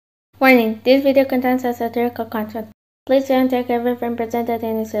Warning, this video contains satirical content. Please don't take everything presented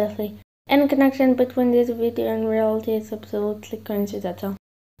in it seriously. Any connection between this video and reality is absolutely coincidental.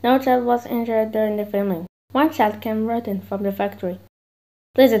 No child was injured during the filming. One child came rotten from the factory.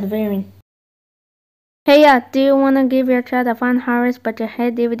 Pleasant viewing. Hey do you wanna give your child a fun harvest but you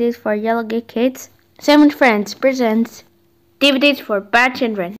hate DVDs for yellow geek kids? Seven Friends presents DVDs for bad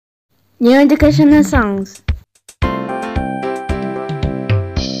children. New educational songs.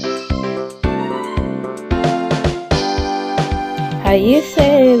 How you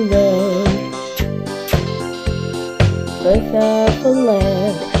say love, both are for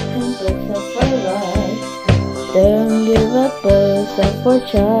love and both are for life. Don't give up, both are for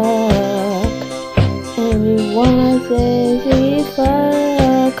chalk. Everyone says we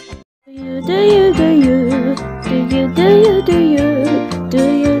fuck. Do you, do you, do you, do you, do you, do you, do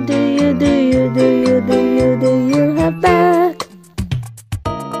you, do you, do you, do you, do you, do you have back?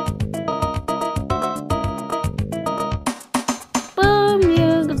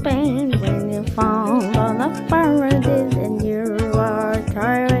 When you fall on a paradise and you are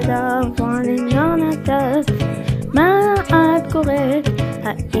tired of running on a dust, malade correct,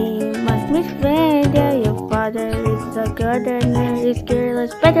 he must misread. Yeah, your father is a gardener, his girl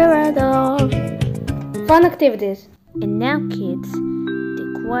is better at all. Fun activities. And now kids, the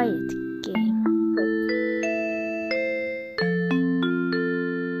quiet game.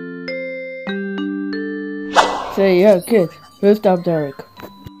 Say yeah, kid. Lift up Derek.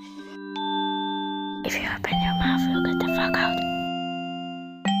 If you open your mouth, you'll get the fuck out.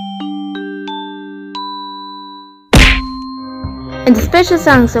 And the special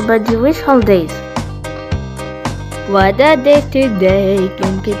songs about Jewish holidays. What a day today,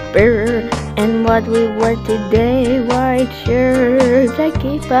 Yom Kippur. And what we wear today, white shirts, like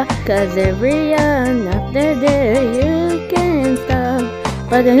kippah. Cause every another day you can't stop.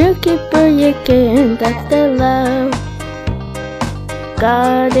 But on Yom Kippur you can't touch the love.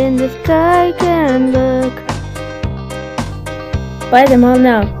 God in the sky can look. Buy them all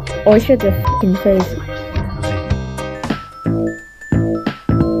now, or shut your f***ing face.